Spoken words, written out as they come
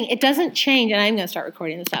It doesn't change, and I'm going to start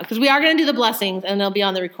recording this out because we are going to do the blessings, and they'll be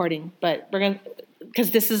on the recording. But we're going to,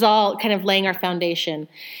 because this is all kind of laying our foundation.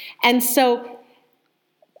 And so,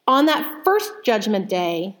 on that first judgment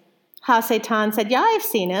day, Ha-Satan said, "Yeah, I've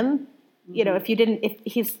seen him. You know, if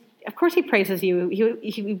he's, of course, he praises you.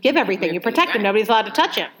 You give everything. You protect him. Nobody's allowed to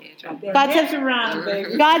touch him.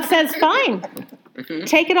 God says, fine,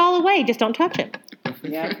 take it all away. Just don't touch him."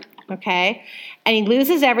 Yeah. Okay? And he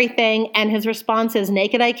loses everything, and his response is,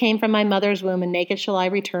 "Naked I came from my mother's womb, and naked shall I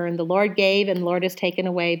return. The Lord gave, and the Lord has taken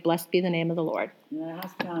away. Blessed be the name of the Lord." Yeah,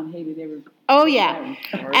 Hasatan hated every. Oh, yeah.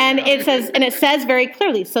 And it says very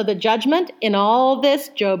clearly, so the judgment in all this,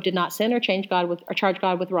 Job did not sin or charge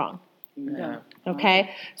God with wrong. Yeah.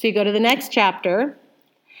 Okay? So you go to the next chapter,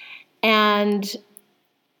 and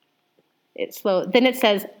then it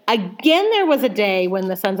says, "Again there was a day when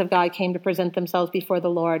the sons of God came to present themselves before the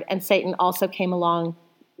Lord, and Satan also came among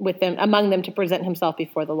them to present himself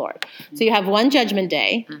before the Lord." So you have one judgment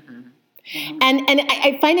day. And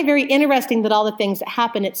I find it very interesting that all the things that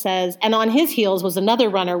happen, it says, "And on his heels was another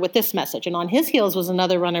runner with this message, and on his heels was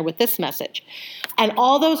another runner with this message." And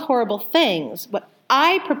all those horrible things, what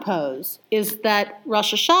I propose is that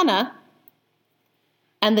Rosh Hashanah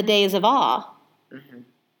and the days of awe,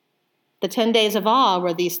 the 10 days of awe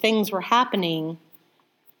where these things were happening,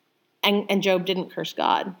 and Job didn't curse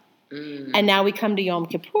God. And now we come to Yom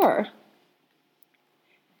Kippur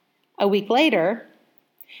a week later,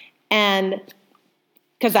 and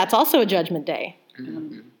because that's also a judgment day.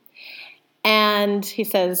 And he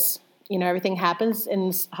says, everything happens,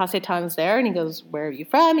 and Ha-Satan's there, and he goes, "Where are you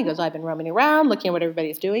from?" He goes, "I've been roaming around, looking at what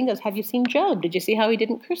everybody's doing." He goes, "Have you seen Job? Did you see how he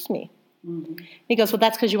didn't curse me?" He goes, "Well,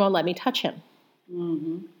 that's because you won't let me touch him."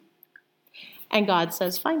 And God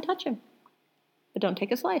says, "Fine, touch him, but don't take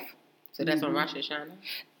his life." So that's on Rosh Hashanah?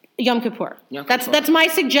 Yom Kippur. That's my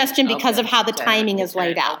suggestion because of how the timing is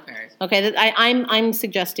laid out. Okay, I'm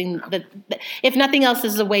suggesting that if nothing else,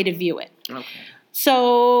 this is a way to view it. Okay.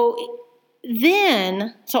 So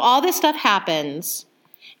all this stuff happens,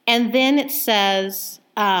 and then it says,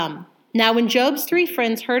 now when Job's 3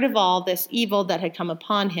 friends heard of all this evil that had come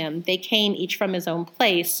upon him, they came each from his own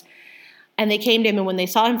place. And they came to him, and when they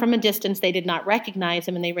saw him from a distance, they did not recognize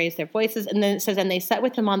him, and they raised their voices. And then it says, "And they sat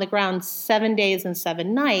with him on the ground 7 days and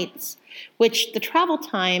 7 nights," which the travel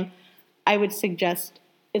time, I would suggest,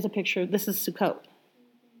 is a picture. This is Sukkot.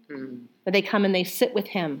 But they come and they sit with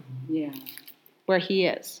him where he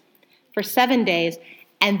is for 7 days,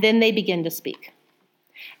 and then they begin to speak.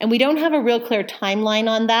 And we don't have a real clear timeline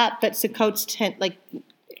on that, but Sukkot's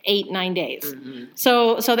 8-9 days.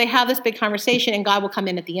 So they have this big conversation, and God will come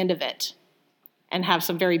in at the end of it and have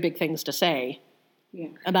some very big things to say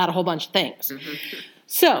about a whole bunch of things.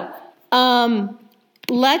 So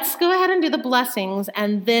let's go ahead and do the blessings,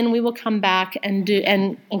 and then we will come back and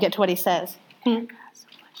get to what he says.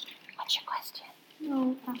 What's your question?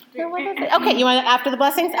 No, after. Okay, you want after the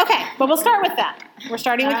blessings? Okay, but we'll start with that. We're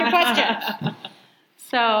starting with your question.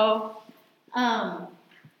 So, Got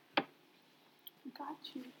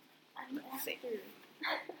you. I'm after.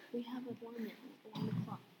 We have a 1 minute, 1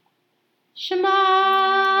 o'clock.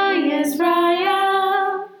 Shema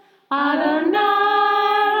Yisrael,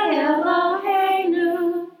 Adonai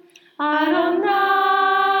Eloheinu,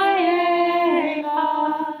 Adonai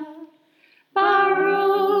Echad,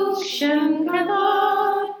 Baruch Shem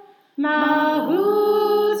Kavod,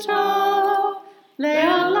 Mahuto,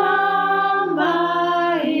 Leolam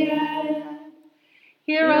Vayeh.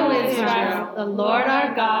 Hear, O Israel, the Lord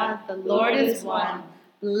our God, the Lord is one.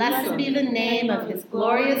 Blessed be the name of his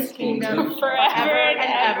glorious kingdom forever and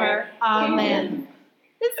ever. Amen.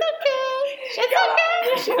 It's okay. It's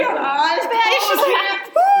okay. She got eyes.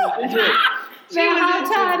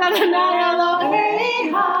 Ve'ata Adonai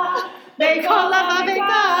Elohecha, ve'kol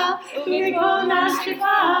lavavecha, u've'kol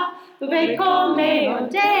nashkecha, u've'kol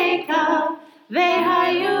me'odecha,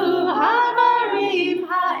 ve'hayu havarim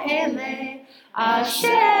ha'ele,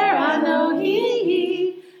 asher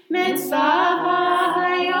anohi mitzvah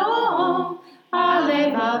hayom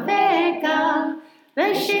alevavecha,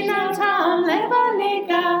 ve'shinatam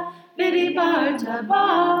levanecha, v'dibarta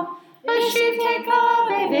bam, v'shivtecha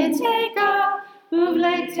ve'vitecha,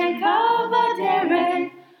 uvletecha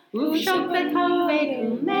v'derech, uvshokbecha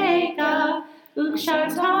ve'kumecha,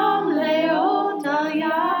 ukshartam leot al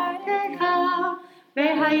yardecha,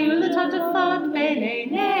 ve'hayu l'totafot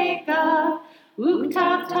be'leinecha,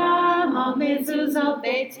 uktavtam al mezuzot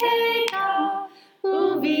beitecha,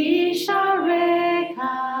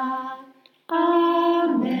 uvisharecha.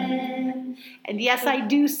 Amen. And yes, I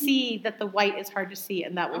do see that the white is hard to see,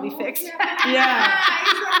 and that will be fixed. Yeah.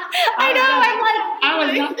 I know, I'm like, I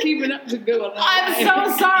was not keeping up to Google. I'm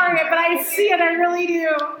so sorry, but I see it, I really do.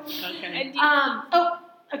 Okay.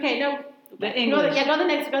 Okay, no. The English. Go the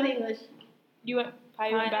next, go the English. You went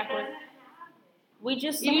backward. We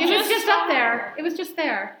just. It was just up there. It was just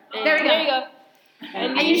there. There we go. There you go.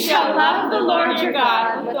 And you shall love the Lord your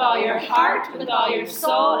God with all your heart, with all your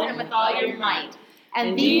soul, and with all your might.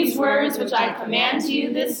 And these words which I command to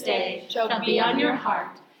you this day shall be on your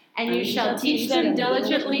heart. And you shall teach them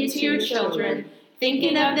diligently to your children,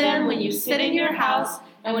 thinking of them when you sit in your house,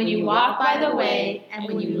 and when you walk by the way, and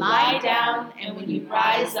when you lie down, and when you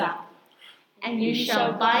rise up. And you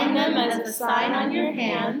shall bind them as a sign on your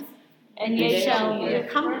hands, and they shall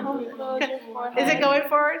come home. Is it going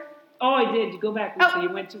forward? Oh, I did. You go back, Lisa. You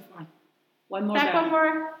went too far. One more Back back. one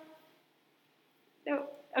more. No.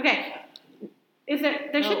 Okay. Is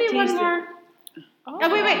there should be one tease it. more. Oh,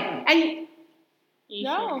 wait. And You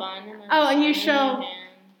No. shall bind them Oh, and you in shall- your hand.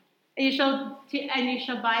 you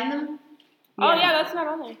shall bind them. Oh, yeah, that's not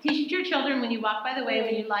on there. Teach your children when you walk by the way,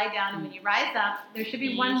 when you lie down, and when you rise up. There should be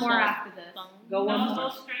You one more shall after this. Go one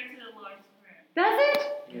more. Does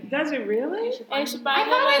it? Does it really? And you should I bind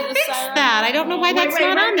thought them I as a fixed sign on that. your I don't know why hand. that's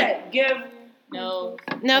not on there. Give. No.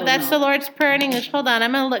 No, Oh, that's no. the Lord's Prayer in English. Hold on,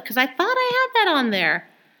 I'm gonna look because I thought I had that on there.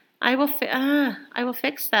 I will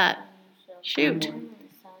fix that. Shoot.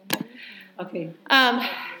 Okay.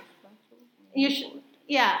 You should,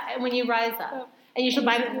 and when you rise up, and you should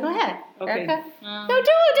bind them. Go ahead, Okay. Erica. No. No, do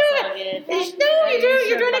it. So good. No,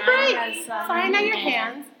 you're doing it great. Bind Sign on your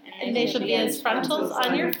hands, and they shall be as frontals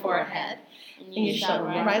on your forehead. And you shall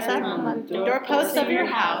rise up on the doorposts of your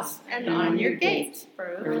house and on your gates.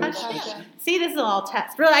 Baruch Hashem. See, this is all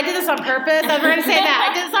test. Really, I did this on purpose. I was going to say that.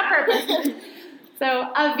 I did this on purpose. So,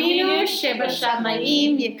 Avinu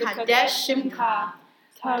Shebashamayim Yikadesh Shimcha.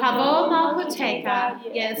 Tavo Malchuteka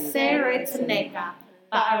Yeseh Retzoneka.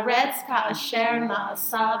 Ba'aretz Ka'asher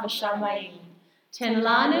Na'asa V'shamayim. Tin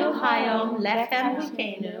lanu hayom lechem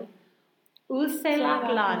hukenu. Uselak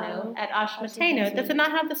lanu at Ashmatenu. Does it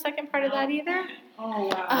not have the second part of that either? Oh,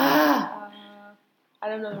 wow. I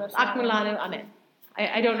don't know the rest. Akmalanu, amen.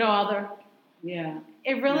 I don't know all the. Yeah.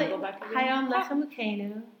 It really. Go back again. Hayom lechem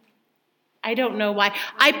hukenu. I don't know why.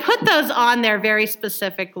 I put those on there very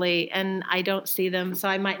specifically, and I don't see them, so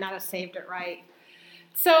I might not have saved it right.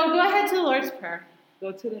 So go ahead to the Lord's Prayer.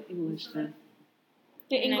 Go to the English then.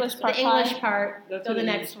 The English part. The English part. Go to Go the the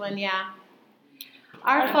next one, yeah.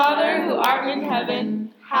 Our Father who art in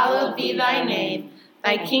heaven, hallowed be thy name.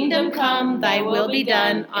 Thy kingdom come, thy will be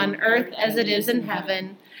done, on earth as it is in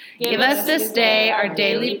heaven. Give us this day our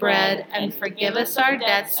daily bread, and forgive us our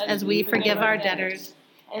debts as we forgive our debtors.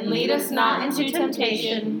 And lead us not into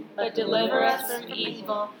temptation, but deliver us from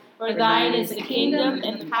evil. For thine is the kingdom,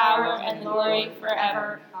 and the power, and the glory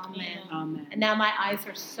forever. Amen. Amen. And now my eyes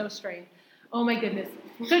are so strained. Oh my goodness.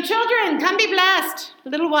 So children, come be blessed.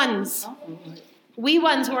 Little ones. Wee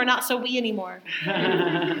ones who are not so wee anymore.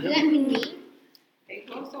 Does that mean me?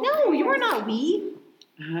 No, you are not wee.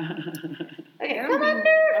 Okay, come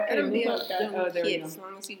under. Let him be a Oh, there we kid go. as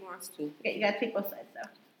long as he wants to. Okay, you gotta take both sides though.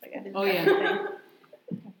 I gotta do Oh, the yeah. same thing. Okay,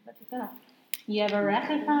 let's take that off.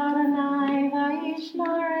 Yevarechecha Adonai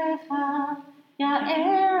vayishmerecha,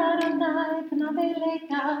 Ya'er Adonai panav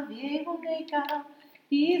elecha v'yehuneka,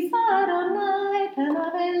 Yisa Adonai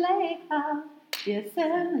panav elecha,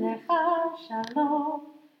 Yisem lecha shalom.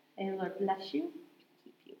 May the Lord bless you,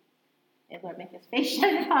 keep you. May the Lord make his face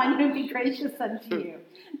shine upon you and be gracious unto you.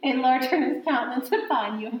 May the Lord turn his countenance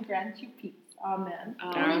upon you and grant you peace. Amen.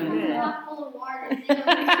 Amen. Not full of water.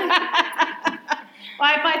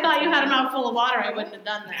 Well, if I thought you had a mouth full of water, I wouldn't have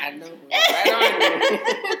done I that. know.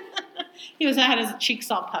 Right on. I had his cheeks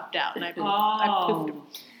all puffed out, and I poofed Oh. him.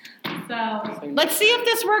 So let's see if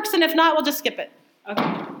this works, and if not, we'll just skip it.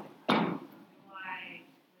 Okay.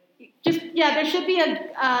 There should be an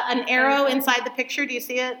arrow inside the picture. Do you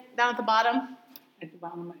see it down at the bottom? At the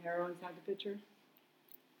bottom of my arrow inside the picture.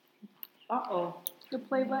 Uh-oh. The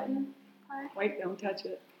play button. Wait, don't touch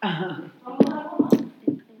it.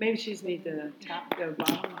 Maybe she just need to tap the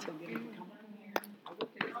bottom to get it to come up. I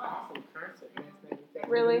looked at this awesome concert last night. It's that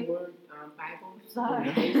Really? New Word, Bible. Sorry.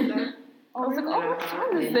 Stuff. I was like, oh, what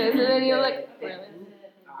time is this? And then you're like, really?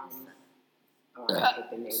 I forget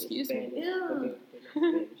the name. Excuse me. Spanish,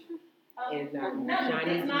 but they're not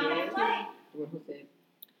Spanish. And Johnny Diaz, the one who said,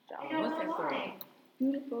 what's that song?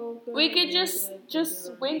 Beautiful. We could just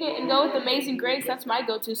wing it and go with Amazing Grace. That's my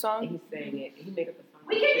go-to And song. he sang it. He made up a song.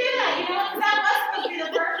 We can do that. You know, that was supposed to be the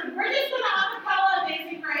first one. We're just going to acapella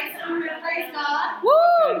Amazing Grace, and we're going to praise God. Woo!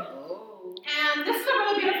 Oh. And this is a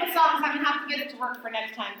really beautiful song, so I'm going to have to get it to work for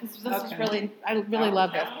next time, because this is Okay. really, I really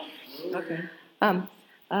love it. Okay.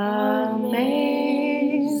 Amazing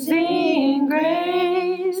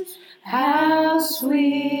grace, how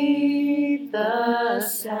sweet the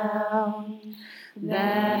sound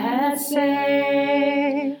that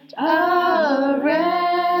saved a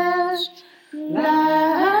wretch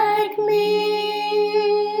like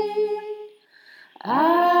me.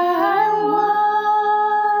 I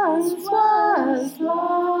once was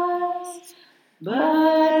lost,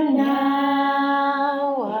 but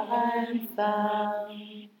now I'm found.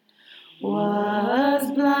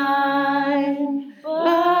 Was blind,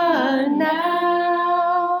 but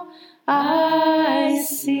now I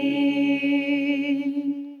see.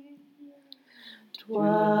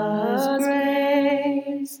 'Twas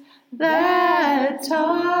grace that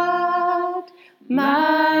taught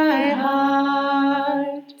my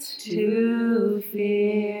heart to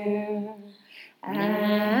fear,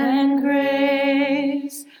 and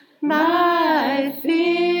grace my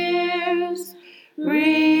fears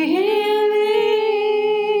relieved.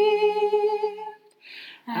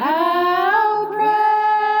 How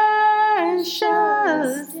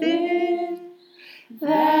precious is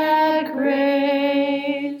that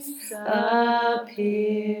grace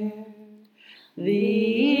appeared,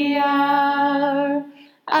 the hour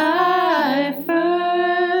I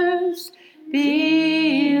first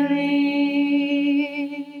believed.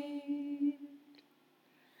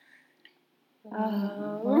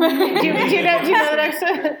 Do you know the next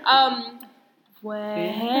one?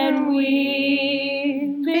 When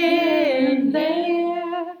we've been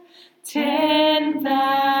there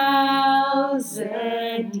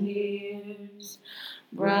 10,000 years,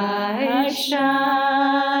 bright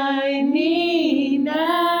shining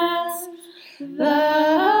as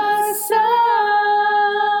the sun,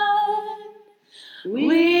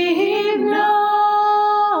 we've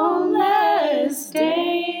no less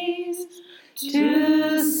days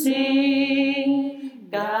to sing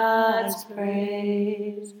God's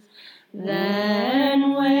praise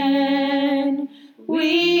than when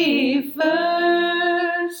we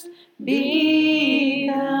first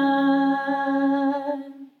begun.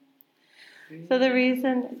 So the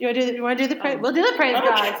reason you want to do the praise? We'll do the praise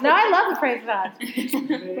gods. No, I love the praise gods.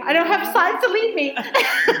 I don't have signs to lead me.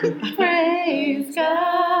 Praise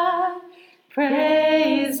God,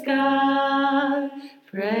 praise God,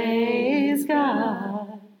 praise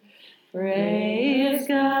God, praise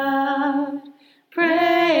God,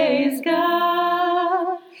 praise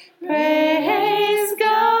God, praise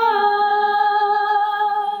God,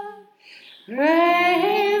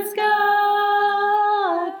 praise God,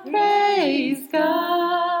 praise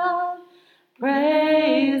God,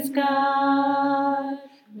 praise God,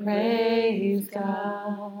 praise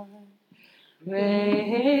God,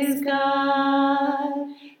 praise God,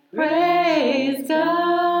 praise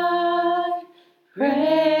God,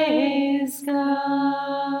 praise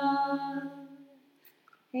God.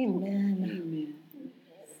 Amen.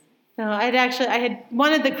 No, I had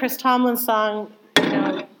wanted the Chris Tomlin song,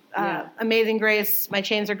 Amazing Grace, My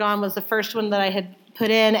Chains Are Gone was the first one that I had put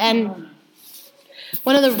in. And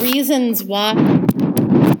one of the reasons why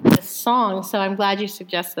this song, so I'm glad you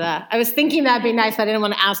suggested that. I was thinking that'd be nice. I didn't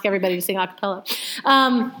want to ask everybody to sing a cappella.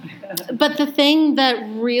 But the thing that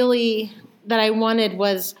I wanted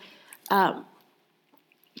was to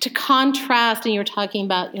contrast, and you were talking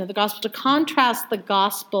about, the gospel, to contrast the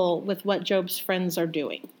gospel with what Job's friends are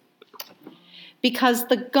doing. Because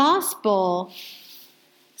the gospel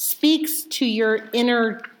speaks to your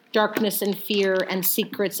inner darkness and fear and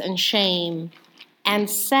secrets and shame and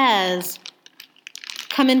says,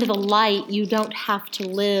 come into the light, you don't have to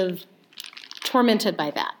live tormented by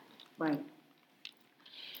that. Right.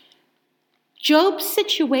 Job's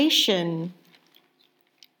situation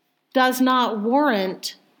does not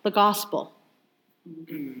warrant the gospel.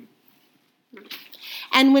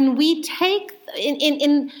 And when we take,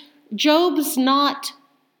 in Job's not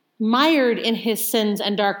mired in his sins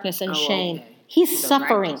and darkness and shame. Okay. He's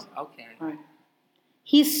suffering. Okay. Right.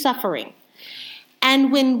 He's suffering.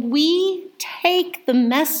 And when we take the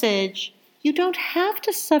message, you don't have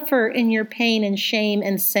to suffer in your pain and shame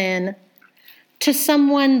and sin, to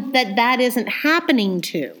someone that isn't happening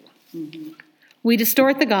to. Mm-hmm. We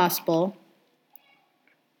distort the gospel.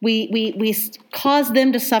 We cause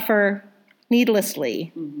them to suffer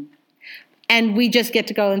needlessly. Mm-hmm. And we just get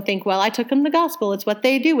to go and think, well, I took them the gospel. It's what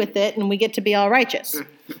they do with it. And we get to be all righteous,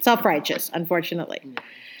 self-righteous, unfortunately.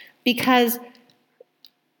 Because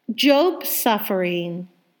Job's suffering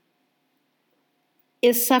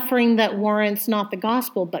is suffering that warrants not the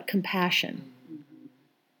gospel, but compassion.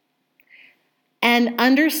 And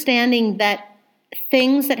understanding that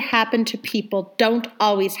things that happen to people don't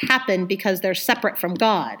always happen because they're separate from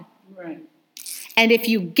God. Right. And if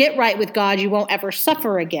you get right with God, you won't ever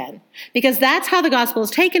suffer again. Because that's how the gospel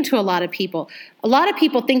is taken to a lot of people. A lot of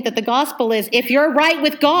people think that the gospel is, if you're right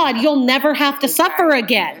with God, you'll never have to suffer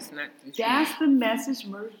again. That's the message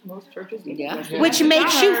most churches get. Yeah. Which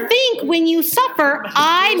makes you think when you suffer,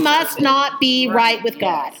 I must not be right with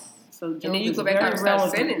God. So Job And then you is go back very out and start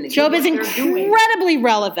relevant. sinning again. Job is incredibly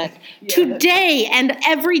relevant today and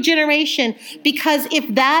every generation, because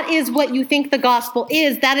if that is what you think the gospel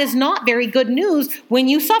is, that is not very good news when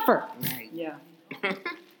you suffer. Right. Yeah.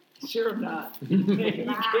 Sure not. You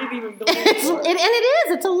can't even believe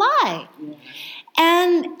It's a lie. Yeah.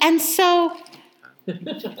 And so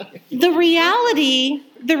the reality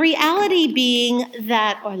being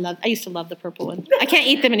that, I used to love the purple one. I can't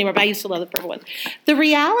eat them anymore, but I used to love the purple one. The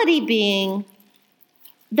reality being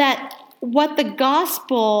that what the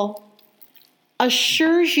gospel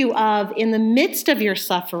assures you of in the midst of your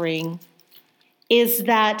suffering is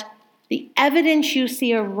that the evidence you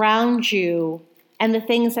see around you and the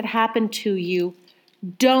things that happen to you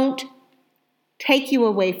don't take you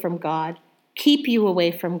away from God, keep you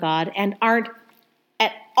away from God, and aren't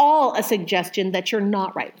at all a suggestion that you're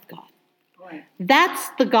not right with God. Right. That's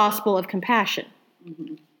the gospel of compassion.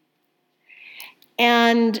 Mm-hmm.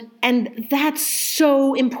 And that's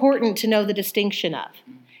so important to know the distinction of.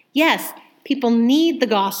 Yes, people need the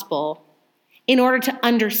gospel in order to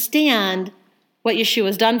understand what Yeshua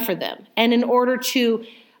has done for them, and in order to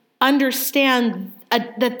understand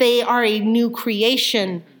that they are a new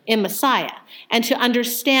creation in Messiah, and to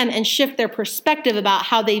understand and shift their perspective about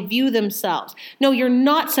how they view themselves. No, you're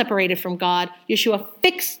not separated from God. Yeshua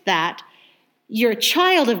fixed that. You're a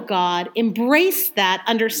child of God. Embrace that,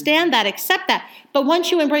 understand that, accept that. But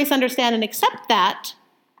once you embrace, understand, and accept that,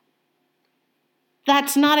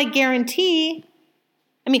 that's not a guarantee.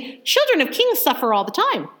 I mean, children of kings suffer all the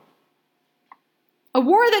time. A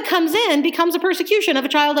war that comes in becomes a persecution of a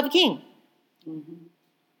child of a king. Mm-hmm.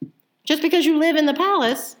 Just because you live in the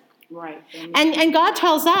palace. Right. And God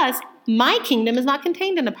tells us, my kingdom is not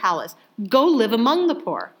contained in a palace. Go live among the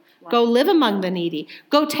poor. Right. Go live among the needy.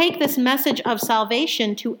 Go take this message of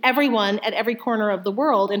salvation to everyone at every corner of the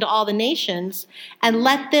world and to all the nations, and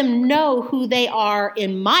let them know who they are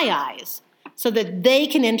in my eyes, so that they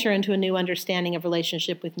can enter into a new understanding of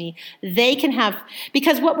relationship with me. They can have,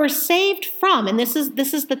 because what we're saved from, and this is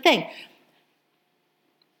the thing,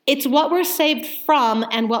 it's what we're saved from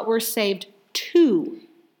and what we're saved to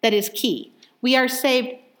that is key. We are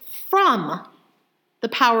saved from the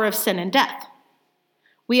power of sin and death.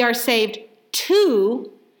 We are saved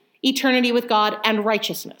to eternity with God and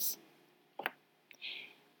righteousness.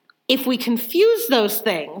 If we confuse those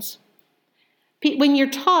things, when you're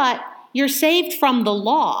taught you're saved from the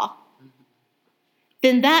law,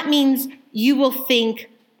 then that means you will think,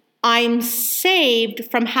 I'm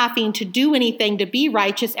saved from having to do anything to be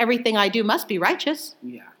righteous. Everything I do must be righteous.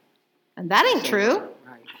 Yeah. And that ain't true.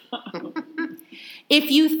 Right.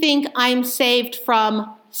 If you think I'm saved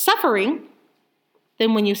from suffering,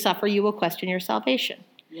 then when you suffer, you will question your salvation.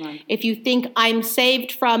 Right. If you think I'm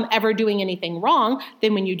saved from ever doing anything wrong,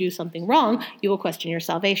 then when you do something wrong, you will question your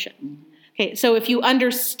salvation. Mm-hmm. Okay, so if you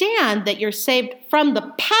understand that you're saved from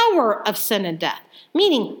the power of sin and death,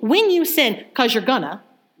 meaning when you sin, because you're gonna,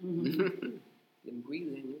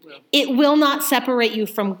 it will not separate you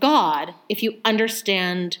from God if you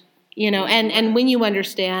understand, and when you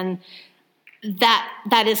understand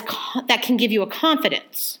that can give you a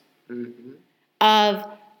confidence of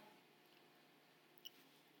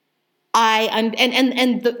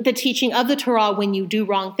the teaching of the Torah when you do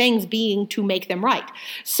wrong things being to make them right.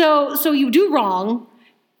 So you do wrong,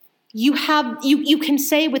 you can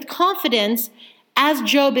say with confidence, as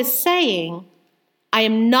Job is saying, I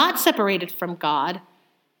am not separated from God.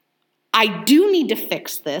 I do need to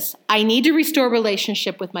fix this. I need to restore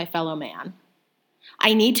relationship with my fellow man.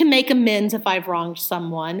 I need to make amends if I've wronged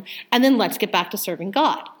someone, and then let's get back to serving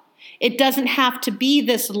God. It doesn't have to be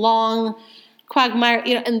this long quagmire,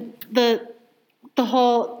 and the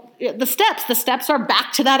steps are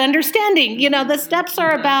back to that understanding. The steps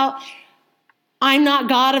are about, I'm not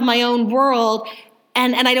God of my own world,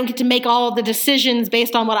 and I don't get to make all of the decisions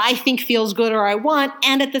based on what I think feels good or I want,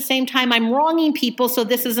 and at the same time I'm wronging people, so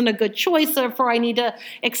this isn't a good choice, therefore I need to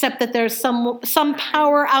accept that there's some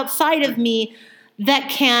power outside of me that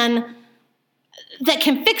can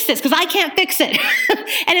fix this, because I can't fix it.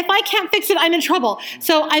 And if I can't fix it, I'm in trouble.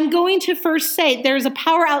 So I'm going to first say there's a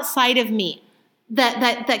power outside of me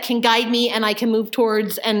that can guide me and I can move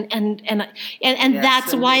towards, and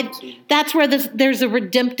that's why there's a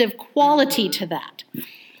redemptive quality to that.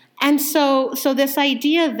 And so this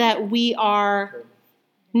idea that we are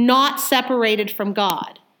not separated from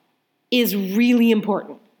God is really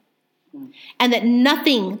important. And that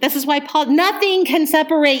nothing, this is why Paul, nothing can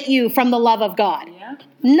separate you from the love of God. Yeah.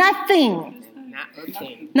 Nothing. Not a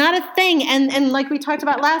thing. Not a thing. And like we talked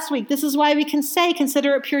about last week, this is why we can say,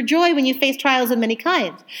 consider it pure joy when you face trials of many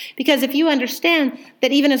kinds. Because if you understand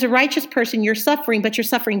that even as a righteous person, you're suffering, but you're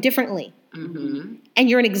suffering differently. Mm-hmm. And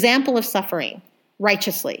you're an example of suffering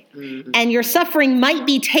righteously. Mm-hmm. And your suffering might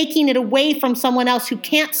be taking it away from someone else who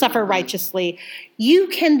can't suffer righteously. You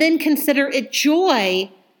can then consider it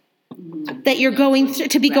joy that you're going through,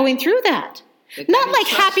 to be going through that. Not like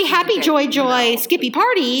happy, happy, joy, joy, skippy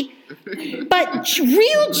party, but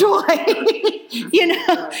real joy. You're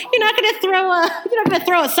not going to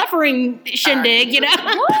throw a suffering shindig. Come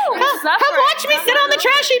watch me sit on the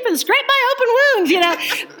trash heap and scrape my open wounds.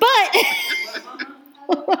 But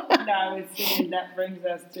No, I was saying that brings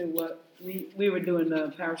us to what we were doing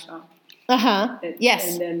the parashah.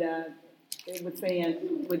 Yes. And then it was saying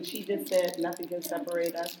what she just said, nothing can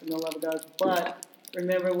separate us from the love of God. But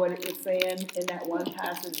remember what it was saying in that one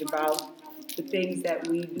passage about the things that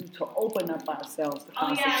we do to open up ourselves to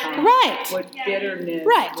Constantine. Right. With bitterness,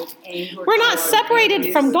 Right. with anger. We're not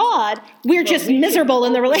separated from God. We're just miserable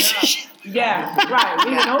in the relationship. Yeah, right.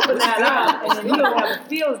 We can open that up, and then we don't have a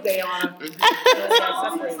feels day on it.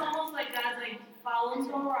 It's almost like God's like, follow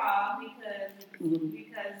Torah because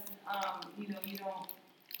you don't.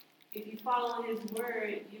 If you follow His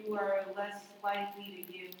word, you are less likely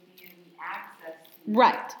to give the enemy access.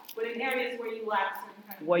 Right. But in areas where you lack certain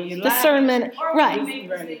kind of Where you lack discernment. or Right. when you make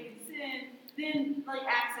mistake and sin, then like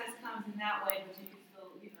access comes in that way, but you can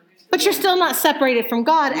still, But you're still not separated from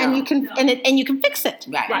God, and you can and you can fix it.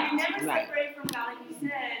 Right. You're never separated from God, like you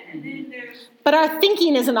said, and then there's. But our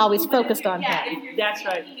thinking isn't always focused on Yeah, Him. if your That's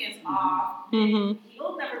right. thinking is off, Mm-hmm.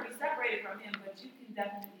 you'll never be separated from Him, but you can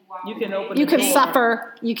definitely walk You can away. open You the can door.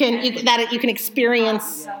 suffer. You can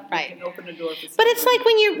experience. You Right. can open the door for But it's like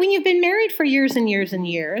when you've been married for years and years and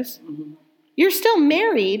years, you're still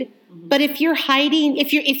married. But if you're hiding,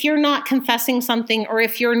 if you're not confessing something, or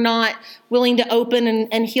if you're not willing to open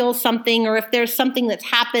and heal something, or if there's something that's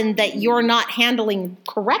happened that you're not handling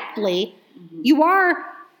correctly, you are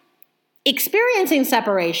experiencing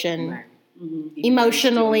separation Right.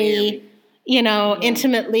 emotionally,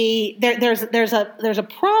 intimately. There's a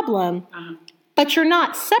problem, but you're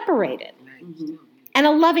not separated. And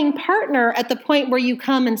a loving partner, at the point where you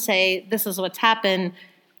come and say, this is what's happened,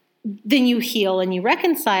 then you heal and you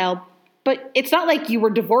reconcile. But it's not like you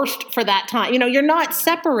were divorced for that time. You're not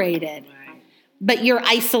separated, but you're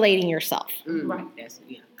isolating yourself. Right.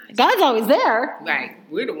 God's always there. Right.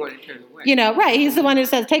 We're the one that turn away. Right. He's the one who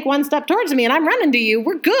says, take one step towards me and I'm running to you.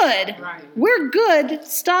 We're good. Right. We're good.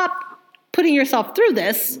 Stop putting yourself through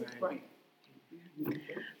this. Right.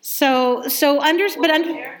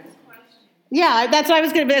 Yeah, that's what I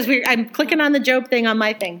was going to, I'm clicking on the Job thing on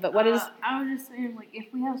my thing, but what is? I was just saying, like,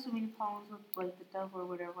 if we have so many problems with, like, the devil or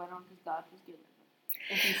whatever, why don't just God just give it?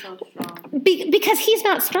 If He's so strong. Because He's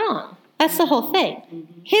not strong. That's the whole thing.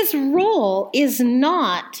 His role is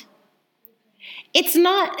not, it's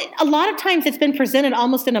not, a lot of times it's been presented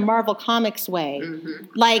almost in a Marvel Comics way.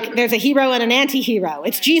 Like there's a hero and an anti-hero.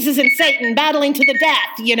 It's Jesus and Satan battling to the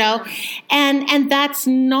death, And that's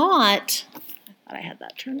not, I had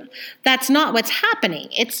that turned on. That's not what's happening.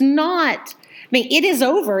 It's not, it is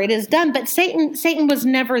over, it is done, but Satan was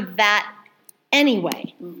never that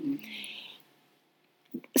anyway.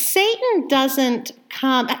 Satan doesn't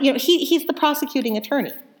come, he's the prosecuting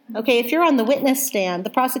attorney. Okay, if you're on the witness stand, the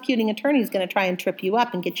prosecuting attorney is going to try and trip you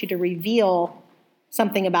up and get you to reveal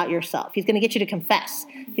something about yourself. He's going to get you to confess.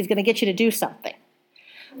 He's going to get you to do something.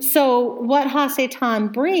 So what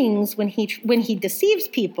HaSatan brings when he deceives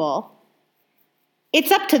people,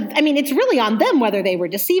 it's up to, it's really on them whether they were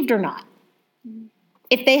deceived or not.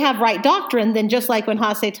 If they have right doctrine, then just like when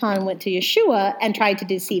HaSatan went to Yeshua and tried to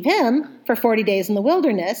deceive him for 40 days in the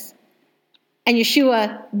wilderness, and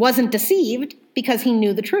Yeshua wasn't deceived because he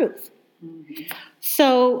knew the truth.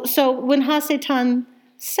 So when HaSatan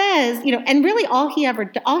says, and really all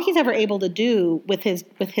he's ever able to do with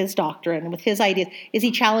his doctrine and with his ideas is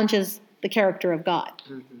he challenges the character of God.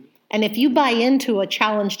 And if you buy into a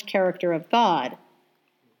challenged character of God,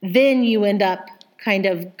 then you end up kind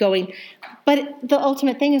of going, but the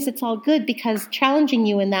ultimate thing is it's all good because challenging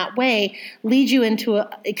you in that way leads you into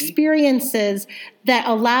experiences that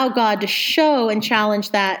allow God to show and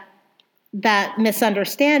challenge that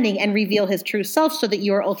misunderstanding and reveal His true self so that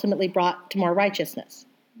you are ultimately brought to more righteousness.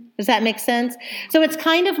 Does that make sense? So it's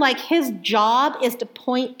kind of like His job is to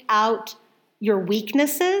point out your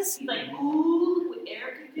weaknesses. He's like, ooh, with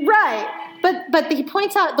arrogance. Right. But he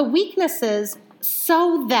points out the weaknesses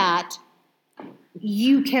so that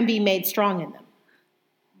you can be made strong in them.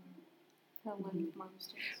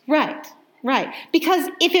 Right. Because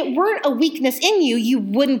if it weren't a weakness in you, you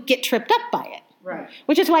wouldn't get tripped up by it. Right.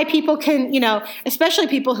 Which is why people can, especially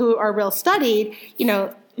people who are real studied,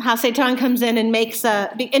 Ha-Satan comes in and makes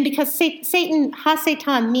and because Satan,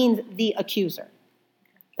 Ha-Satan means the accuser.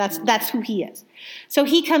 That's who he is. So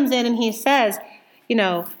he comes in and he says,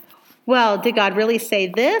 well, did God really say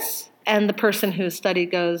this? And the person who's studied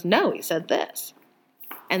goes, no, he said this.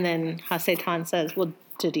 And then Ha-Satan says, well,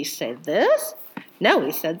 did he say this? No,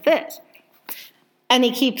 he said this. And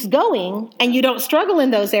he keeps going, and you don't struggle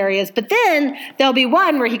in those areas. But then there'll be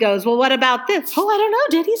one where he goes, well, what about this? Oh, I don't know.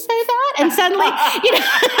 Did he say that? And suddenly,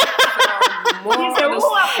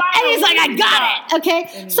 and he's like, I got it.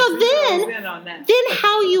 Okay. So then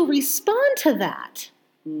how you respond to that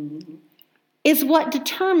is what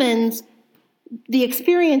determines the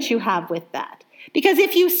experience you have with that. Because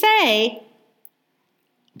if you say,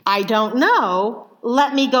 I don't know,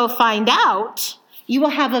 let me go find out, you will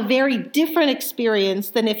have a very different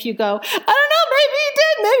experience than if you go, I don't know, maybe he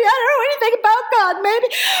did, maybe I don't know anything about God, maybe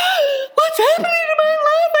what's happening in my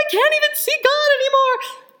life? I can't even see God anymore.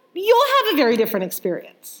 You'll have a very different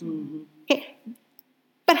experience. Okay.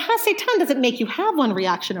 But Ha-Satan doesn't make you have one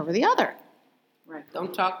reaction over the other. Right.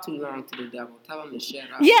 Don't talk too long to the devil. Tell him to shut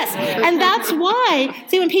up. Yes, and that's why,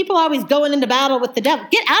 when people are always going into battle with the devil,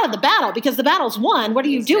 get out of the battle because the battle's won. What are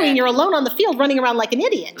you doing? You're alone on the field running around like an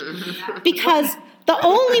idiot. Because the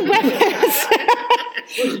only weapons,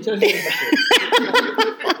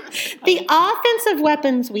 the offensive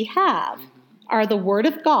weapons we have are the Word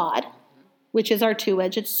of God, which is our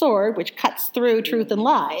two-edged sword, which cuts through truth and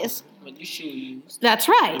lies. What you should use. That's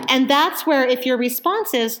right. And that's where if your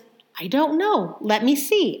response is, I don't know, let me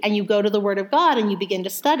see. And you go to the Word of God and you begin to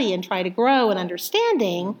study and try to grow in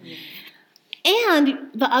understanding. And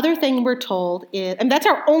the other thing we're told is, and that's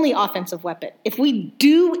our only offensive weapon. If we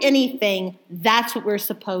do anything, that's what we're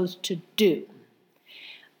supposed to do.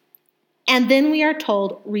 And then we are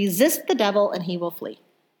told, resist the devil and he will flee.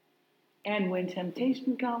 And when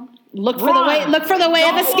temptation comes, look for the way of escape.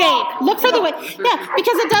 Look for the way. Yeah,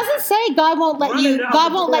 because it doesn't say God won't let you.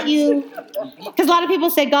 Because a lot of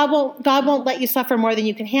people say God won't let you suffer more than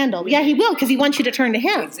you can handle. Yeah, he will, because he wants you to turn to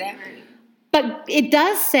him. Exactly. But it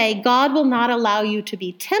does say God will not allow you to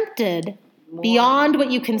be tempted beyond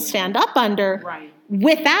what you can stand up under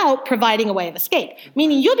without providing a way of escape.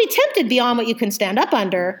 Meaning you'll be tempted beyond what you can stand up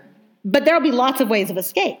under, but there'll be lots of ways of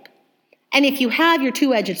escape. And if you have your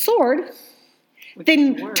two-edged sword,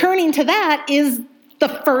 then turning to that is the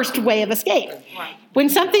first way of escape. When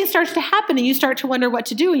something starts to happen and you start to wonder what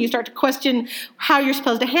to do and you start to question how you're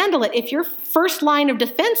supposed to handle it, if your first line of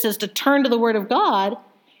defense is to turn to the Word of God,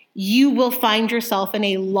 you will find yourself in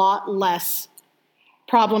a lot less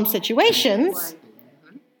problem situations,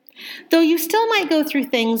 though you still might go through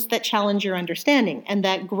things that challenge your understanding and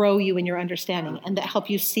that grow you in your understanding and that help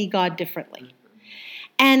you see God differently.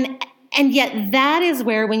 And yet that is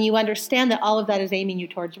where, when you understand that all of that is aiming you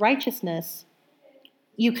towards righteousness,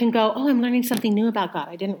 you can go, oh, I'm learning something new about God.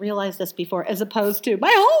 I didn't realize this before, as opposed to,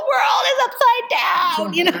 my whole world is upside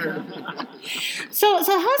down, So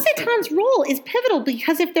Ha-Satan's role is pivotal,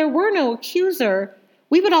 because if there were no accuser,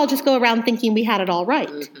 we would all just go around thinking we had it all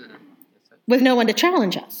right, with no one to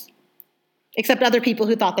challenge us, except other people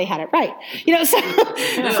who thought they had it right. So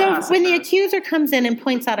when the accuser comes in and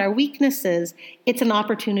points out our weaknesses, it's an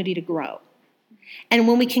opportunity to grow. And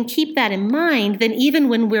when we can keep that in mind, then even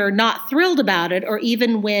when we're not thrilled about it, or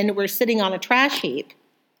even when we're sitting on a trash heap,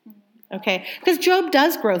 okay, because Job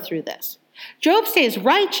does grow through this. Job stays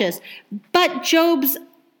righteous, but Job's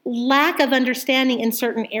lack of understanding in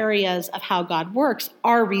certain areas of how God works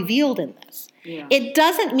are revealed in this. Yeah. It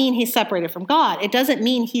doesn't mean he's separated from God. It doesn't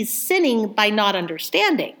mean he's sinning by not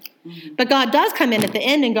understanding. Mm-hmm. But God does come in at the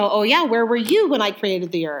end and go, oh yeah, where were you when I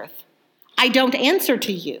created the earth? I don't answer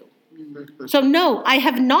to you. Mm-hmm. So no, I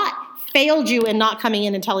have not failed you in not coming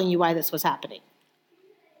in and telling you why this was happening.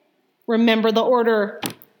 Remember the order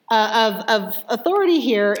of authority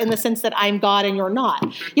here, in the sense that I'm God and you're not.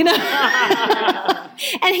 And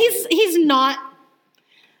he's not.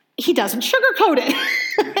 He doesn't sugarcoat it.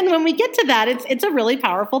 And when we get to that, it's a really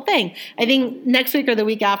powerful thing. I think next week or the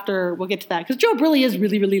week after we'll get to that, because Job really is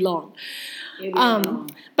really, really long.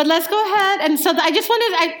 But let's go ahead. And so I just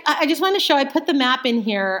wanted to show, I put the map in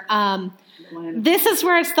here. This is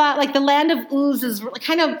where it's thought, like the land of Uz is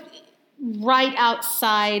kind of right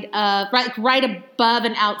outside of, right above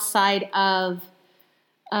and outside of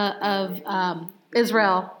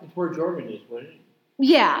Israel. It's where Jordan is, wasn't it?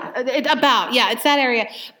 Yeah, it's that area.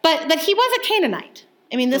 But he was a Canaanite.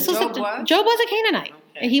 I mean, Job was a Canaanite.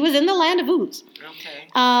 And he was in the land of Uz. Okay.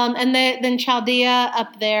 And then Chaldea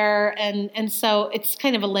up there, and so it's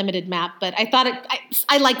kind of a limited map. But I thought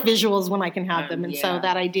I like visuals when I can have them, and so Yeah.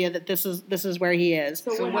 that idea that this is where he is.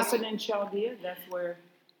 So what happened in Chaldea? That's where,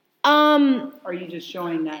 or are you just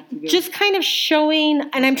showing that? To Just kind of showing,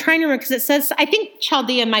 and I'm trying to remember because it says I think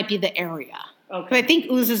Chaldea might be the area. Okay. But I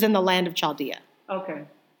think Uz is in the land of Chaldea. Okay.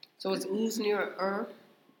 So is Uz near Ur?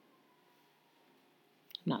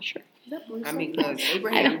 I'm not sure. I mean, because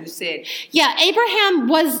Abraham, you said, Yeah, Abraham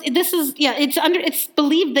was. It's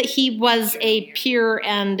believed that he was a peer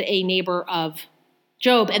and a neighbor of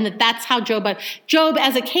Job, and that's how Job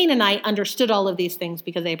as a Canaanite understood all of these things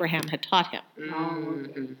because Abraham had taught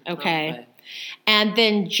him. Okay. And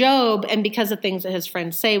then Job, and because of things that his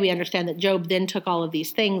friends say, we understand that Job then took all of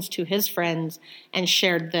these things to his friends and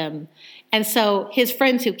shared them. And so his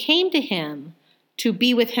friends who came to him to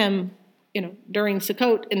be with him, during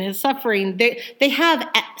Sukkot in his suffering, they have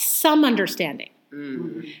some understanding.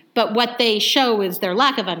 But what they show is their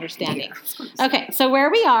lack of understanding. Okay, so where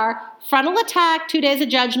we are, frontal attack, 2 days of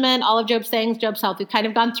judgment, all of Job's things, Job's health. We've kind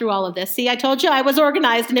of gone through all of this. See, I told you I was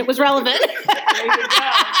organized and it was relevant.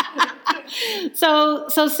 So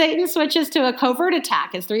Satan switches to a covert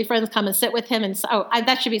attack. His 3 friends come and sit with him, and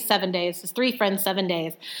that should be 7 days. His 3 friends, 7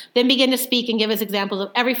 days. Then begin to speak and give us examples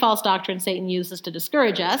of every false doctrine Satan uses to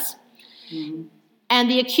discourage us. Mm-hmm. And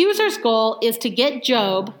the accuser's goal is to get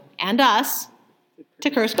Job and us to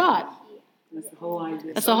curse God. That's the whole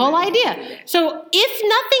idea. That's the whole idea. So if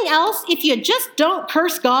nothing else, if you just don't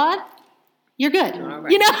curse God, you're good.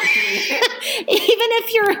 Right. Even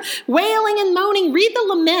if you're wailing and moaning, read the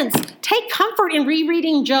laments. Take comfort in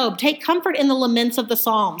rereading Job. Take comfort in the laments of the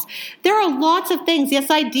Psalms. There are lots of things. This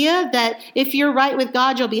idea that if you're right with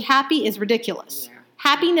God, you'll be happy is ridiculous. Yeah.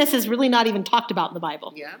 Happiness is really not even talked about in the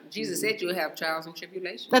Bible. Yeah, Jesus said you'll have trials and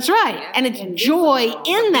tribulations. That's right. Yeah. And it's joy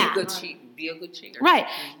in that. Be a good cheer. Right.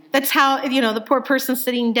 That's how, the poor person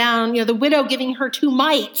sitting down, the widow giving her 2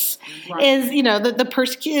 mites is, the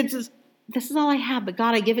persecuted. This is all I have, but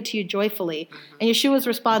God, I give it to you joyfully. And Yeshua's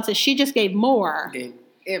response is she just gave more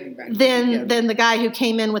than the guy who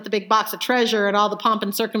came in with the big box of treasure and all the pomp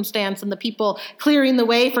and circumstance and the people clearing the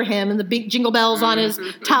way for him and the big jingle bells on his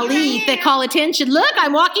talit that call attention. Look,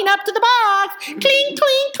 I'm walking up to the box. Cling,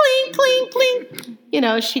 cling, cling, cling,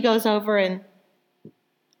 cling. She goes over and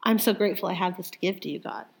I'm so grateful I have this to give to you,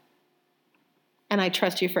 God. And I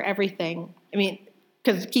trust you for everything. I mean,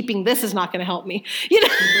 because keeping this is not going to help me.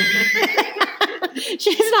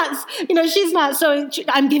 She's not so,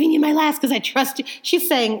 I'm giving you my last because I trust you. She's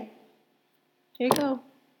saying, here you go.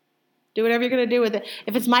 Do whatever you're going to do with it.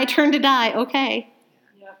 If it's my turn to die, okay.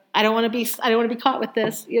 Yep. I don't want to be caught with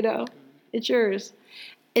this, It's yours.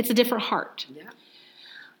 It's a different heart. Yeah.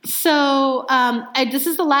 So this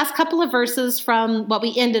is the last couple of verses from what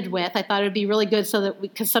we ended with. I thought it would be really good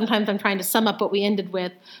because sometimes I'm trying to sum up what we ended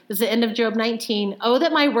with. This is the end of Job 19. Oh,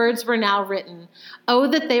 that my words were now written. Oh,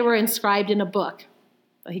 that they were inscribed in a book.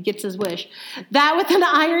 Well, he gets his wish. That with an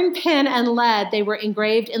iron pen and lead they were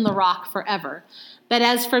engraved in the rock forever. But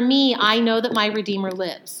as for me, I know that my Redeemer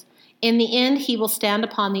lives. In the end, he will stand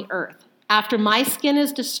upon the earth. After my skin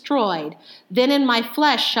is destroyed, then in my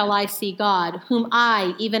flesh shall I see God, whom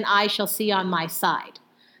even I shall see on my side.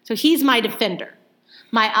 So he's my defender.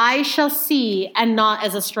 My eyes shall see and not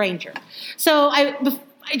as a stranger. So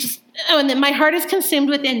and then my heart is consumed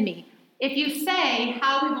within me. If you say,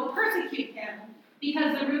 how we will persecute him,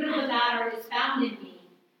 because the root of the matter is found in me,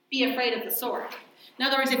 be afraid of the sword. In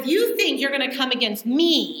other words, if you think you're going to come against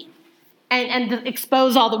me, and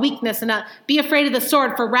expose all the weakness, and not be afraid of the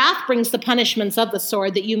sword, for wrath brings the punishments of the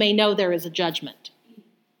sword, that you may know there is a judgment.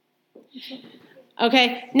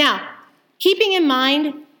 Okay, now, keeping in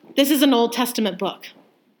mind, this is an Old Testament book.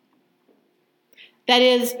 That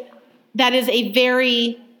is a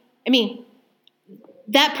very,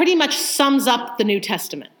 that pretty much sums up the New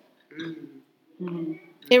Testament. Mm-hmm.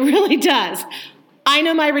 It really does. I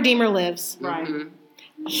know my Redeemer lives. Right.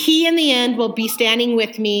 He, in the end, will be standing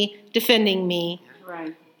with me, defending me.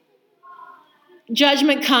 Right.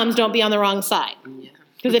 Judgment comes, don't be on the wrong side.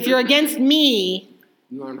 Because if you're against me,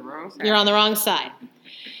 you're on the wrong side. You're on the wrong side.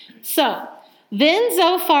 So, then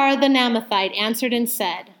Zophar the Naamathite answered and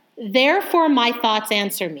said, therefore my thoughts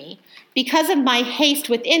answer me, because of my haste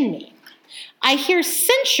within me. I hear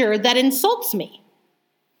censure that insults me.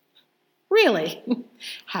 Really?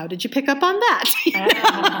 How did you pick up on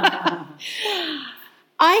that?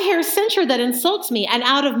 I hear censure that insults me, and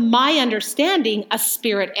out of my understanding, a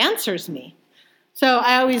spirit answers me. So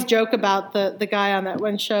I always joke about the guy on that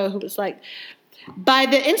one show who was like, by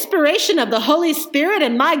the inspiration of the Holy Spirit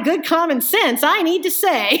and my good common sense, I need to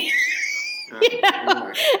say.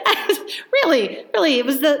 Really, it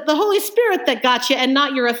was the Holy Spirit that got you and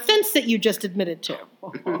not your offense that you just admitted to.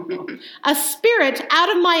 A spirit,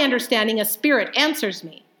 out of my understanding, a spirit answers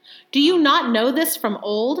me. Do you not know this from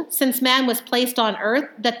old, since man was placed on earth,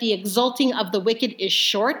 that the exulting of the wicked is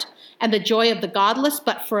short and the joy of the godless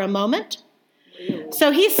but for a moment?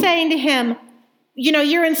 So he's saying to him,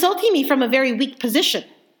 you're insulting me from a very weak position.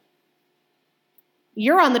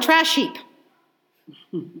 You're on the trash heap.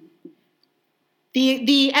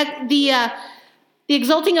 The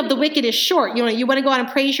exulting of the wicked is short. You want to go out and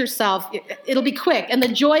praise yourself. It'll be quick. And the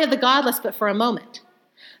joy of the godless, but for a moment.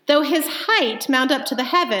 Though his height mount up to the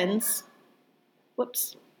heavens.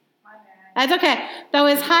 Whoops. That's okay. Though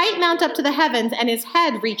his height mount up to the heavens and his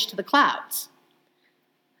head reach to the clouds.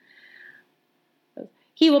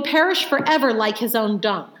 He will perish forever like his own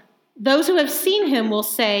dung. Those who have seen him will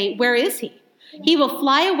say, where is he? He will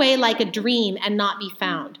fly away like a dream and not be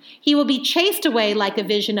found. He will be chased away like a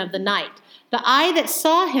vision of the night. The eye that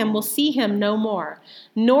saw him will see him no more,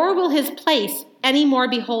 nor will his place any more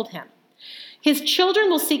behold him. His children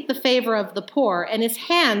will seek the favor of the poor, and his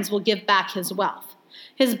hands will give back his wealth.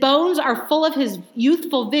 His bones are full of his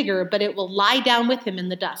youthful vigor, but it will lie down with him in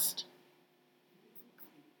the dust.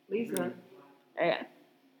 Lisa. Yeah.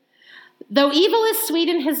 Though evil is sweet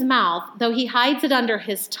in his mouth, though he hides it under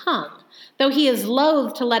his tongue, though he is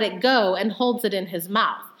loath to let it go and holds it in his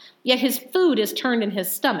mouth, yet his food is turned in his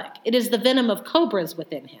stomach. It is the venom of cobras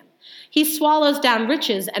within him. He swallows down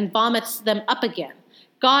riches and vomits them up again.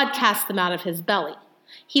 God casts them out of his belly.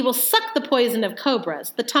 He will suck the poison of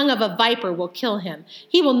cobras. The tongue of a viper will kill him.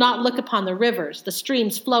 He will not look upon the rivers, the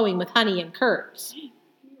streams flowing with honey and curds.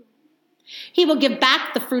 He will give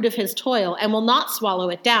back the fruit of his toil and will not swallow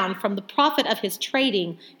it down. From the profit of his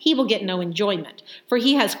trading, he will get no enjoyment, for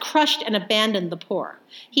he has crushed and abandoned the poor.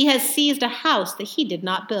 He has seized a house that he did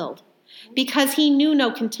not build. Because he knew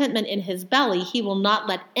no contentment in his belly, he will not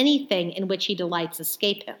let anything in which he delights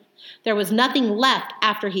escape him. There was nothing left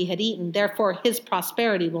after he had eaten, therefore his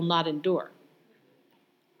prosperity will not endure.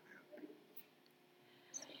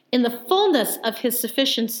 In the fullness of his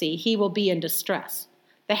sufficiency, he will be in distress.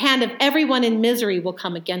 The hand of everyone in misery will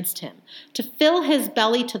come against him. To fill his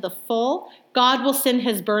belly to the full, God will send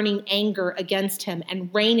his burning anger against him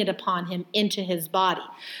and rain it upon him into his body.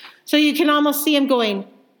 So you can almost see him going,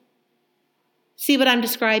 see what I'm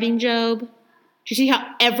describing, Job? Do you see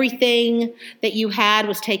how everything that you had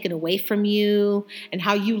was taken away from you and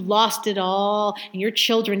how you lost it all and your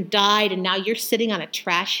children died and now you're sitting on a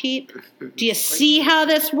trash heap? Do you see how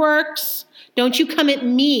this works? Don't you come at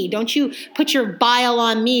me. Don't you put your bile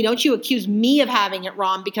on me. Don't you accuse me of having it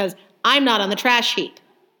wrong because I'm not on the trash heap.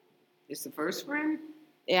 It's the first friend?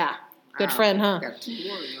 Yeah. Good friend, huh? Got 2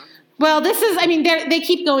 more, huh? Well, this is, they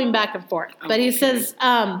keep going back and forth. But he says,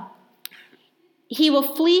 he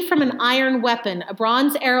will flee from an iron weapon. A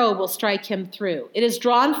bronze arrow will strike him through. It is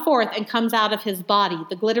drawn forth and comes out of his body.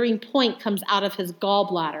 The glittering point comes out of his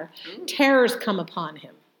gallbladder. Terrors come upon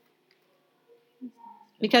him.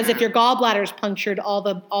 Because if your gallbladder is punctured, all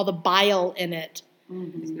the bile in it,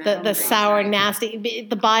 the sour, nasty,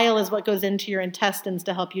 the bile is what goes into your intestines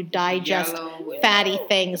to help you digest fatty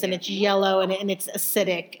things, and it's yellow and it's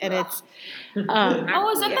acidic and it's. Is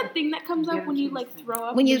that the thing that comes up when you throw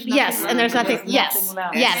up? When yes, and there's nothing. Yes.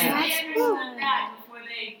 Before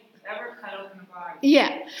they ever cut open the body.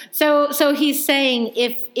 Yeah. So he's saying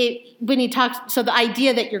when he talks, so the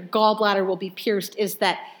idea that your gallbladder will be pierced is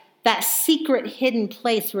that secret hidden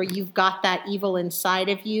place where you've got that evil inside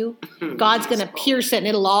of you, God's going to pierce it and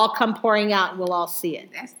it'll all come pouring out and we'll all see it.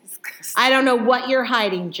 That's disgusting. I don't know what you're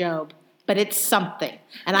hiding, Job, but it's something.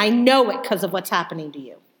 And I know it because of what's happening to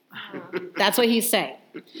you. That's what he's saying.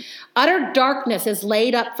 Utter darkness is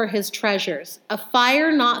laid up for his treasures. A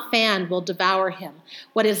fire not fanned will devour him.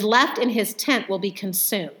 What is left in his tent will be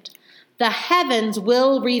consumed. The heavens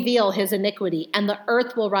will reveal his iniquity and the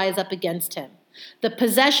earth will rise up against him. The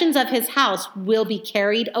possessions of his house will be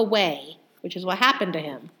carried away, which is what happened to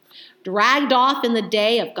him, dragged off in the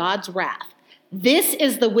day of God's wrath. This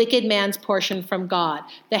is the wicked man's portion from God,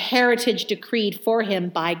 the heritage decreed for him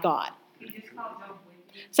by God.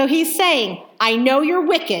 So he's saying, I know you're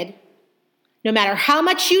wicked. No matter how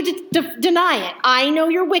much you deny it, I know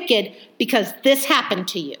you're wicked because this happened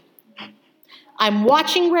to you. I'm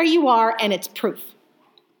watching where you are, and it's proof.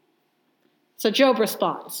 So Job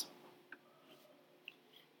responds.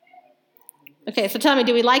 Okay, so tell me,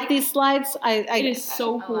 do we like these slides? It is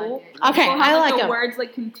so cool. Okay, I like them. The words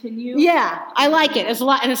continue. Yeah, I like it. It's a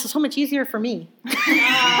lot, and it's so much easier for me.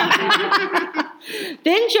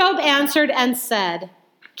 Then Job answered and said,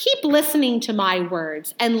 keep listening to my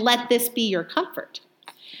words, and let this be your comfort.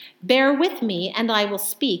 Bear with me, and I will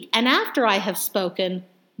speak. And after I have spoken,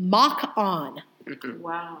 mock on.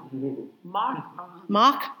 Wow. Mark on.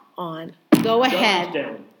 Mock on. Go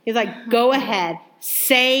ahead. He's like, go ahead.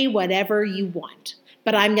 Say whatever you want.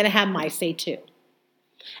 But I'm going to have my say too.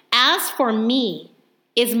 As for me,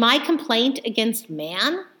 is my complaint against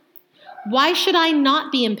man? Why should I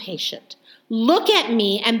not be impatient? Look at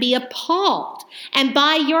me and be appalled, and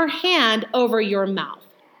by your hand over your mouth,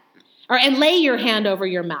 and lay your hand over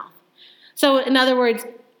your mouth. So in other words,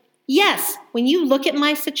 yes, when you look at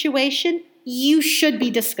my situation, you should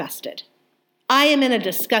be disgusted. I am in a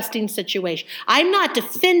disgusting situation. I'm not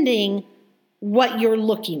defending what you're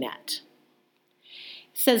looking at.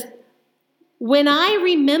 It says, when I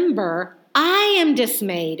remember, I am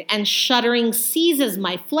dismayed, and shuddering seizes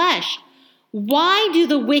my flesh. Why do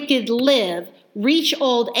the wicked live, reach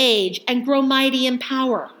old age, and grow mighty in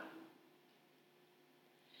power?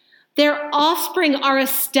 Their offspring are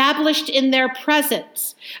established in their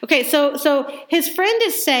presence. Okay, so his friend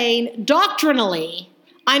is saying, doctrinally,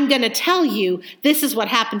 I'm going to tell you this is what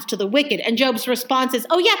happens to the wicked. And Job's response is,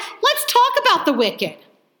 oh yeah, let's talk about the wicked.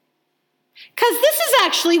 Because this is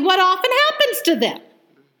actually what often happens to them.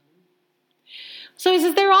 So he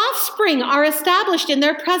says, their offspring are established in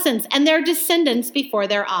their presence, and their descendants before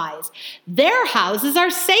their eyes. Their houses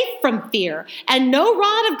are safe from fear, and no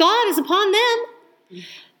rod of God is upon them.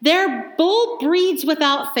 Their bull breeds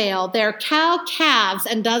without fail, their cow calves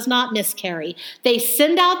and does not miscarry. They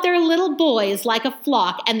send out their little boys like a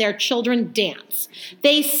flock, and their children dance.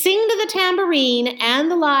 They sing to the tambourine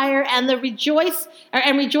and the lyre, and rejoice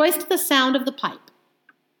to the sound of the pipe.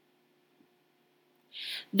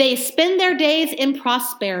 They spend their days in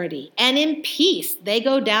prosperity, and in peace they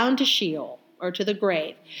go down to Sheol, or to the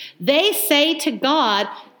grave. They say to God,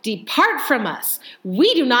 depart from us.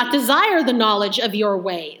 We do not desire the knowledge of your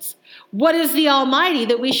ways. What is the Almighty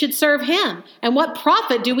that we should serve him? And what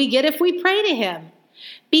profit do we get if we pray to him?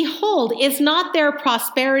 Behold, is not their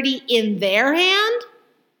prosperity in their hand?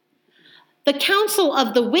 The counsel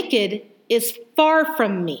of the wicked is far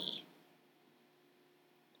from me.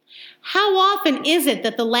 How often is it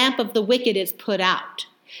that the lamp of the wicked is put out,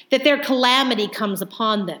 that their calamity comes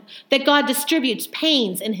upon them, that God distributes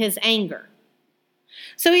pains in his anger?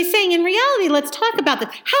 So he's saying, in reality, let's talk about this.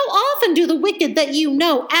 How often do the wicked that you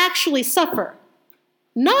know actually suffer?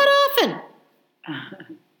 Not often.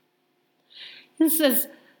 He says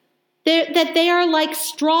that they are like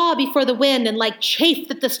straw before the wind and like chaff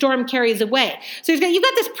that the storm carries away. So you've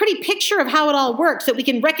got this pretty picture of how it all works, that we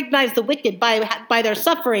can recognize the wicked by their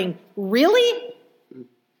suffering. Really?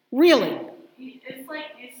 Really? It's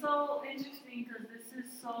so interesting because this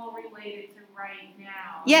is so related to right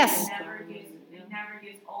now. Yes. It never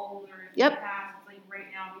gets old or Yep. past. It's like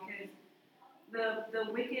right now because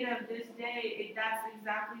the wicked of this day, that's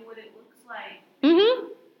exactly what it looks like. Mm-hmm.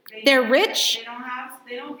 They're rich.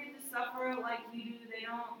 They don't get to suffer like we do. They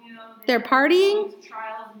don't, They're partying.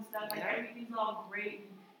 Trials and stuff. Like everything's all great. And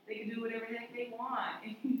they can do whatever the heck they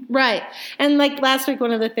want. Right. And like last week,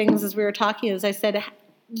 one of the things as we were talking is I said,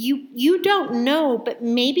 you don't know, but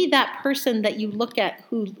maybe that person that you look at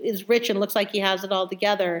who is rich and looks like he has it all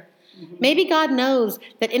together, maybe God knows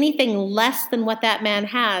that anything less than what that man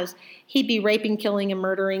has, he'd be raping, killing, and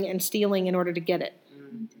murdering and stealing in order to get it.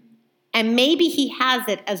 And maybe he has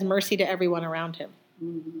it as mercy to everyone around him.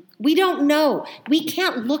 We don't know. We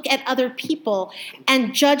can't look at other people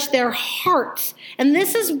and judge their hearts. And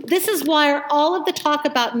this is why all of the talk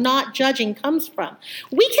about not judging comes from.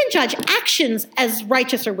 We can judge actions as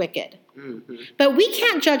righteous or wicked. But we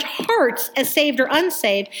can't judge hearts as saved or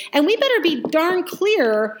unsaved. And we better be darn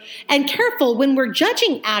clear and careful when we're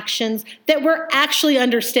judging actions that we're actually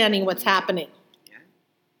understanding what's happening.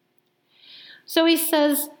 So he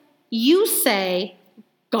says, you say,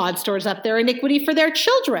 God stores up their iniquity for their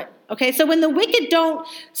children. Okay, so when the wicked don't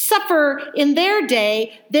suffer in their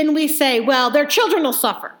day, then we say, well, their children will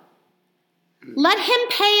suffer. Let him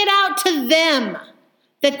pay it out to them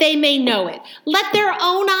that they may know it. Let their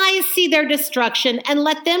own eyes see their destruction, and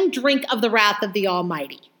let them drink of the wrath of the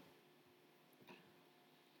Almighty.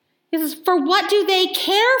 He says, for what do they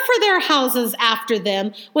care for their houses after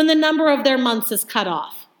them when the number of their months is cut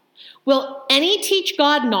off? Will any teach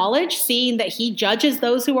God knowledge, seeing that he judges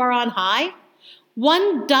those who are on high?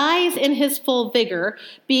 One dies in his full vigor,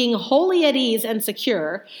 being wholly at ease and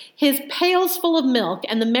secure, his pails full of milk,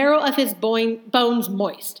 and the marrow of his bones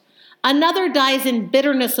moist. Another dies in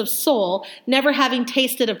bitterness of soul, never having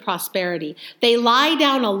tasted of prosperity. They lie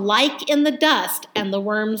down alike in the dust, and the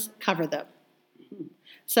worms cover them.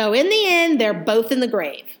 So in the end, they're both in the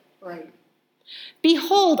grave. Right.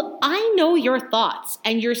 Behold, I know your thoughts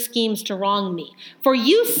and your schemes to wrong me. For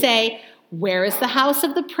you say, where is the house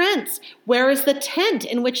of the prince? Where is the tent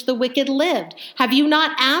in which the wicked lived? Have you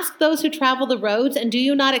not asked those who travel the roads, and do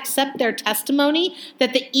you not accept their testimony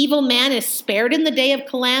that the evil man is spared in the day of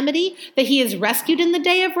calamity, that he is rescued in the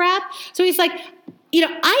day of wrath? So he's like,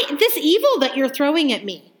 this evil that you're throwing at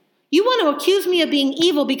me, you want to accuse me of being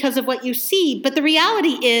evil because of what you see, but the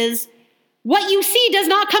reality is what you see does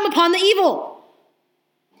not come upon the evil.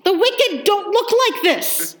 The wicked don't look like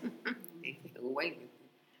this.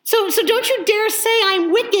 So don't you dare say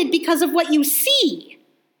I'm wicked because of what you see.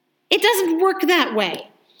 It doesn't work that way.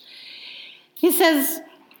 He says,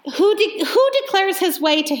 who declares his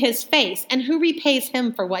way to his face, and who repays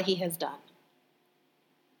him for what he has done?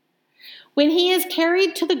 When he is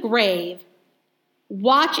carried to the grave,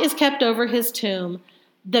 watch is kept over his tomb.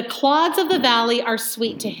 The clods of the valley are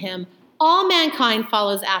sweet to him. All mankind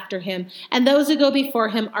follows after him, and those who go before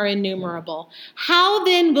him are innumerable. How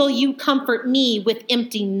then will you comfort me with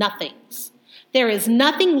empty nothings? There is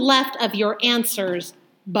nothing left of your answers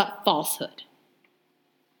but falsehood.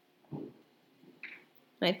 And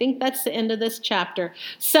I think that's the end of this chapter.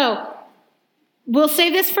 So we'll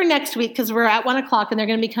save this for next week because we're at 1 o'clock and they're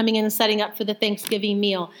going to be coming in and setting up for the Thanksgiving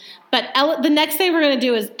meal. But the next thing we're going to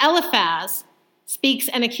do is Eliphaz speaks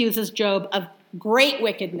and accuses Job of great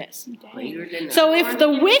wickedness. So if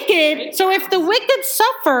the wicked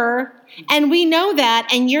suffer, and we know that,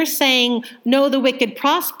 and you're saying, no, the wicked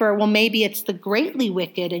prosper, well, maybe it's the greatly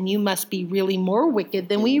wicked, and you must be really more wicked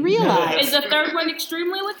than we realize. Is the third one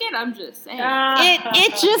extremely wicked? I'm just saying.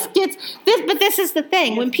 It just gets this, but this is the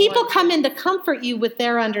thing. When people come in to comfort you with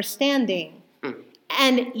their understanding,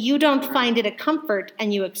 and you don't find it a comfort,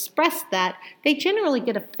 and you express that, they generally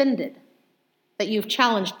get offended that you've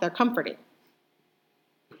challenged their comforting.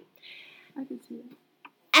 I can see that.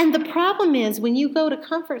 And the problem is when you go to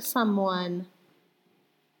comfort someone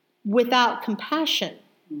without compassion,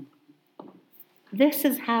 this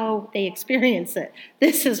is how they experience it.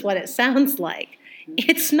 This is what it sounds like.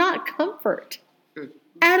 It's not comfort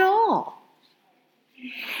at all.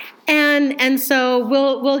 And so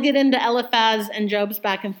we'll get into Eliphaz and Job's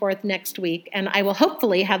back and forth next week, and I will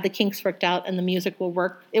hopefully have the kinks worked out and the music will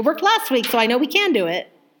work. It worked last week, so I know we can do it.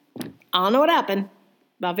 I don't know what happened,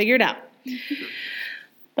 but I'll figure it out.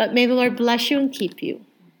 But may the Lord bless you and keep you.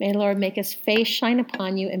 May the Lord make his face shine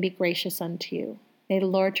upon you and be gracious unto you. May the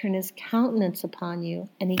Lord turn his countenance upon you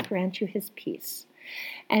and he grant you his peace.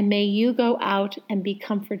 And may you go out and be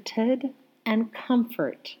comforted and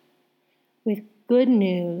comfort with good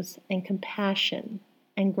news and compassion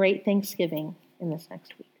and great thanksgiving in this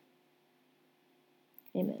next week.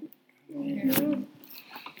 Amen.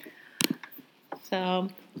 So